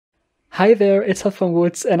Hi there, it's Alphon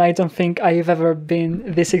Woods, and I don't think I've ever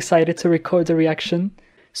been this excited to record a reaction.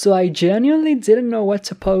 So I genuinely didn't know what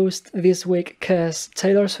to post this week because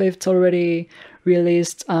Taylor Swift already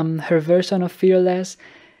released her version of Fearless,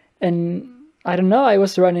 and I don't know, I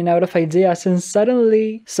was running out of ideas, and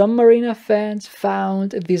suddenly some Marina fans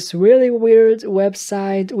found this really weird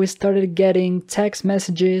website. We started getting text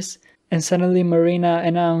messages, and suddenly Marina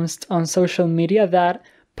announced on social media that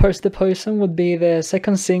Purge the Poison would be the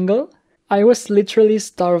second single. I was literally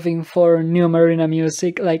starving for new Marina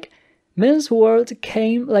music. Like, Men's World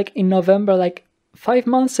came like in November, like 5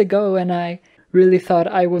 months ago, and I really thought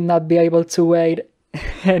I would not be able to wait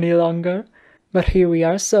any longer. But here we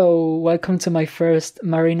are, so welcome to my first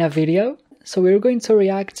Marina video. So we're going to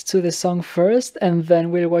react to the song first, and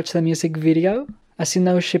then we'll watch the music video. As you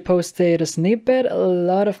know, she posted a snippet a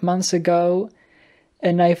lot of months ago,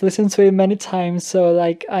 and I've listened to it many times, so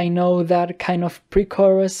like I know that kind of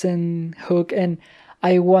pre-chorus and hook, and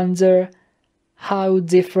I wonder how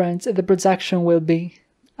different the production will be.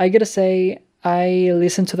 I gotta say, I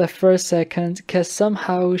listened to the first second because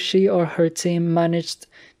somehow she or her team managed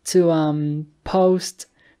to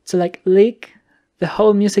leak the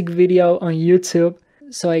whole music video on YouTube.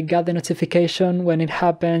 So I got the notification when it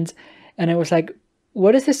happened, and I was like,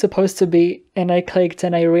 what is this supposed to be? And I clicked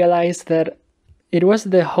and I realized that it was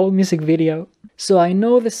the whole music video. So I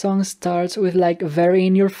know the song starts with like very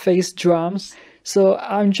in-your-face drums, so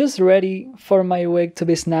I'm just ready for my wig to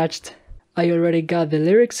be snatched. I already got the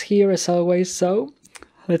lyrics here as always, so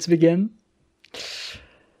let's begin.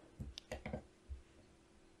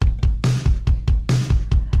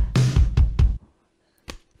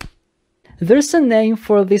 There's a name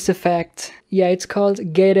for this effect. Yeah, it's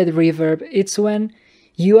called gated reverb. It's when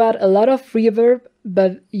you add a lot of reverb,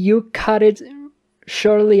 but you cut it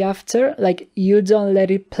shortly after, like you don't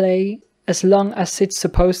let it play as long as it's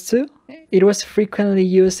supposed to. It was frequently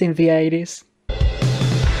used in the 80s.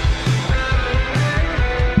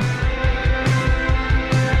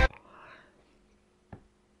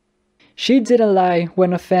 She didn't lie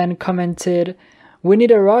when a fan commented, "We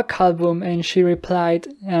need a rock album," and she replied,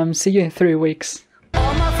 "See you in 3 weeks."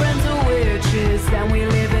 All my friends are witches, and we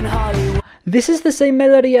live in Hollywood. This is the same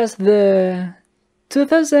melody as the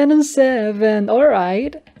 2007,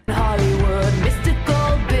 alright. Hollywood,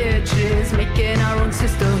 mystical bitches, making our own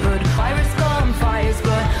sisterhood. Fires come, fires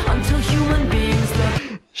burn, until human beings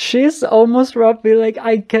learn. She's almost rapping like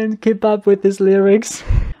I can't keep up with these lyrics.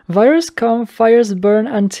 Virus come, fires burn,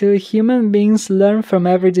 until human beings learn from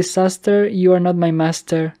every disaster. You are not my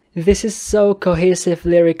master. This is so cohesive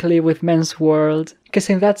lyrically with Men's World. Because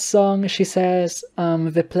in that song she says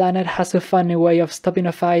the planet has a funny way of stopping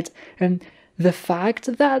a fight, and the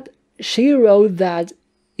fact that she wrote that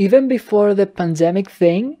even before the pandemic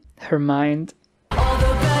thing, her mind.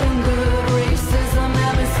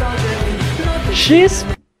 She's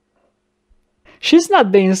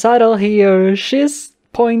not being subtle here. She's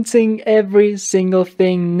pointing every single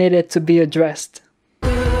thing needed to be addressed.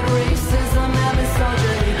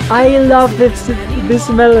 I love this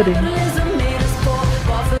melody.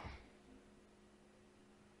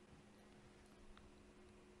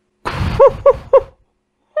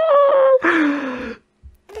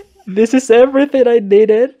 This is everything I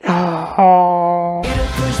needed. Oh.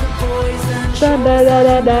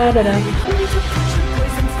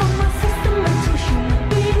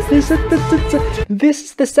 This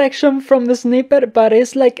is the section from the snippet, but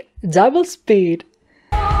it's like double speed.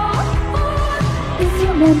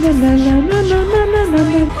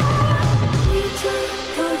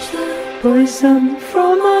 Poison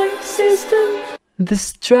from my system. The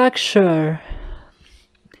structure.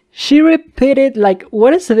 She repeated, like,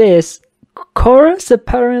 what is this? Chorus,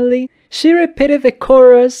 apparently? She repeated the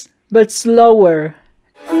chorus, but slower.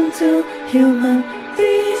 Into human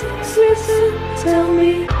beings, listen, tell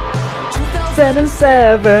me.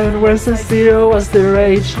 2007, when Zero was the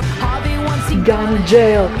rage. Gone to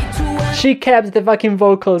jail. She kept the fucking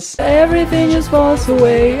vocals. Everything just falls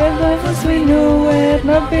away, and as we knew it,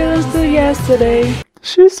 not feelings to yesterday.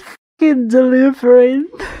 She's fucking delivering.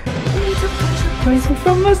 Poison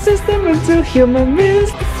from my system into human beings.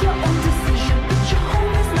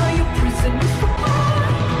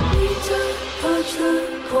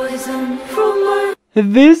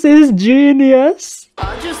 This is genius.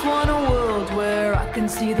 I just want a world where I can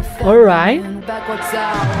see the all right.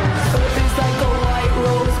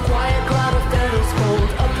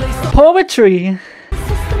 Poetry.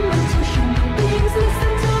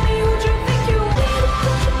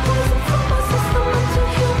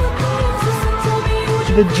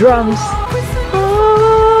 The drums.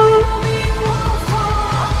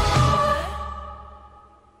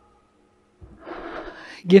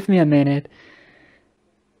 Give me a minute.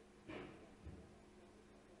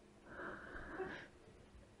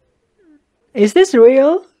 Is this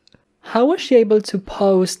real? How was she able to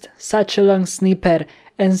post such a long snippet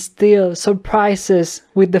and still surprise us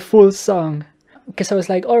with the full song? Because I was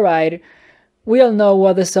like, alright, we all know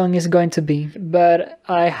what the song is going to be, but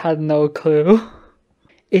I had no clue.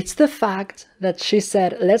 It's the fact that she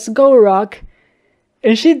said, let's go rock,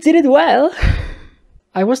 and she did it well.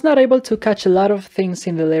 I was not able to catch a lot of things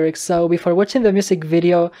in the lyrics, so before watching the music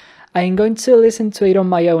video, I'm going to listen to it on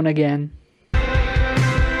my own again.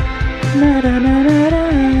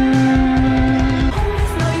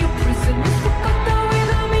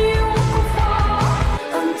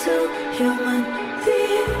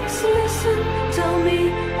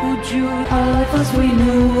 All of us we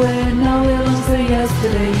knew and now it belongs to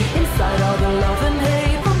yesterday. Inside all the love and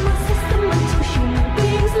hate from the system until human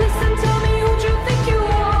beings. Listen, tell me who you think you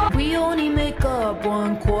are. We only make up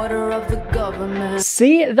 1/4 of the government.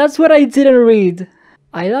 See, that's what I didn't read.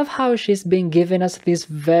 I love how she's been giving us these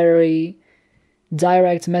very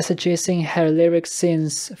direct messages in her lyrics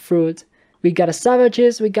since Fruit. We got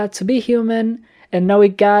Savages, we got To Be Human, and now we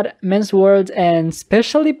got Men's World and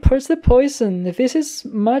especially Purge the Poison. This is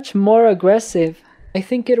much more aggressive. I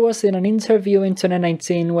think it was in an interview in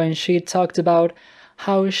 2019 when she talked about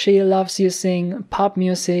how she loves using pop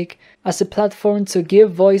music as a platform to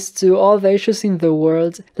give voice to all the issues in the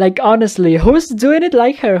world. Like honestly, who's doing it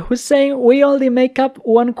like her? Who's saying we only make up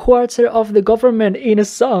 1/4 of the government in a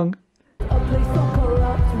song?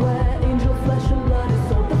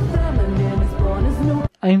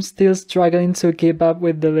 I'm still struggling to keep up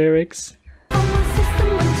with the lyrics.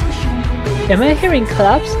 Am I hearing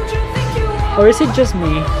claps? Or is it just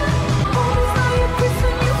me?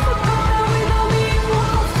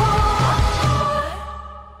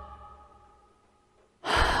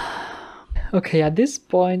 Okay, at this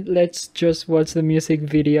point, let's just watch the music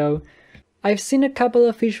video. I've seen a couple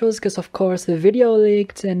of visuals because of course the video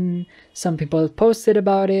leaked and some people posted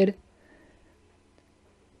about it.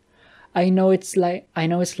 I know it's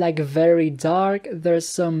like very dark. There's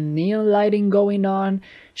some neon lighting going on.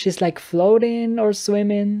 She's like floating or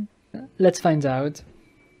swimming. Let's find out.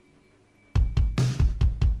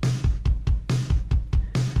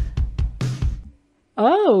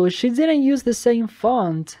 Oh, she didn't use the same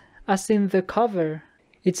font as in the cover.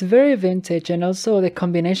 It's very vintage, and also the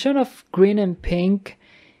combination of green and pink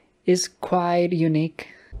is quite unique.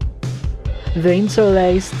 The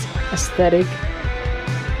interlaced aesthetic.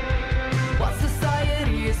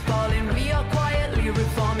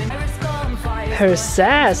 Her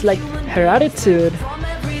sass, like her attitude.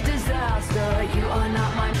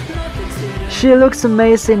 She looks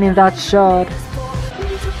amazing in that shot.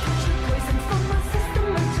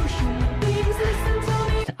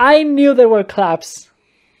 I knew there were claps.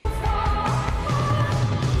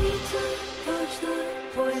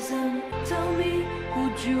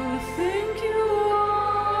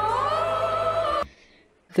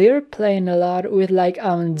 They're playing a lot with like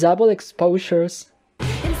double exposures.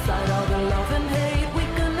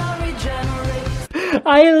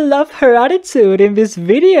 I love her attitude in this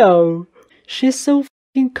video. She's so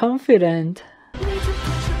fucking confident.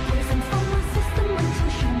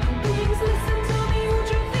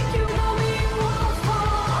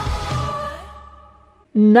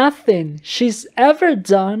 Nothing she's ever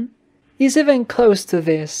done is even close to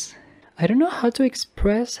this. I don't know how to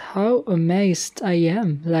express how amazed I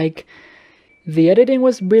am. Like, the editing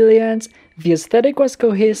was brilliant, the aesthetic was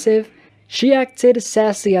cohesive, she acted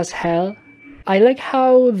sassy as hell. I like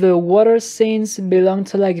how the water scenes belong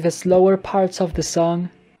to like the slower parts of the song.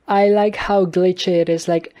 I like how glitchy it is.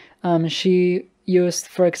 Like, she used,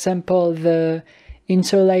 for example, the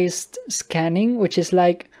interlaced scanning, which is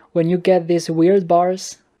like when you get these weird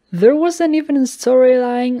bars. There wasn't even a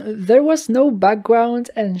storyline, there was no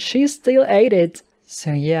background, and she still ate it.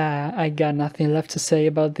 So yeah, I got nothing left to say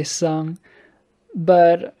about this song.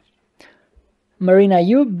 But Marina,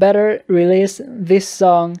 you better release this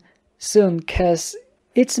song soon, cause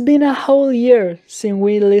it's been a whole year since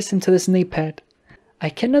we listened to the snippet. I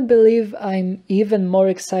cannot believe I'm even more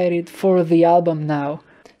excited for the album now.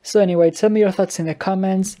 So anyway, tell me your thoughts in the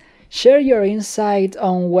comments. Share your insight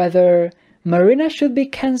on whether Marina should be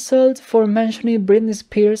cancelled for mentioning Britney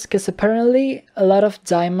Spears, because apparently a lot of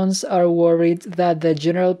diamonds are worried that the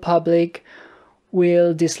general public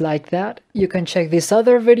will dislike that. You can check these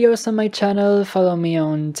other videos on my channel, follow me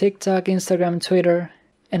on TikTok, Instagram, Twitter,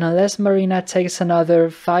 and unless Marina takes another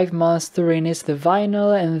 5 months to release the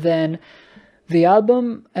vinyl and then the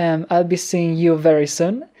album, I'll be seeing you very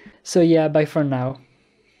soon. So yeah, bye for now.